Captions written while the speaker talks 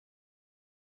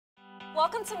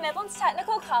Welcome to Midlands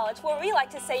Technical College, where we like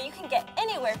to say you can get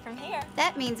anywhere from here.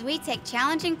 That means we take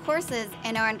challenging courses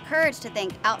and are encouraged to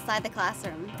think outside the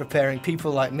classroom. Preparing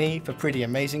people like me for pretty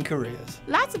amazing careers.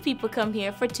 Lots of people come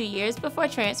here for 2 years before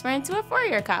transferring to a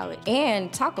 4-year college.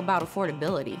 And talk about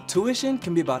affordability. Tuition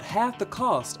can be about half the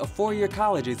cost of 4-year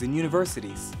colleges and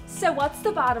universities. So what's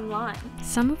the bottom line?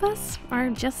 Some of us are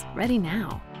just ready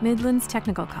now. Midlands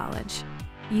Technical College.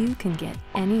 You can get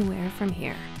anywhere from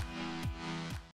here.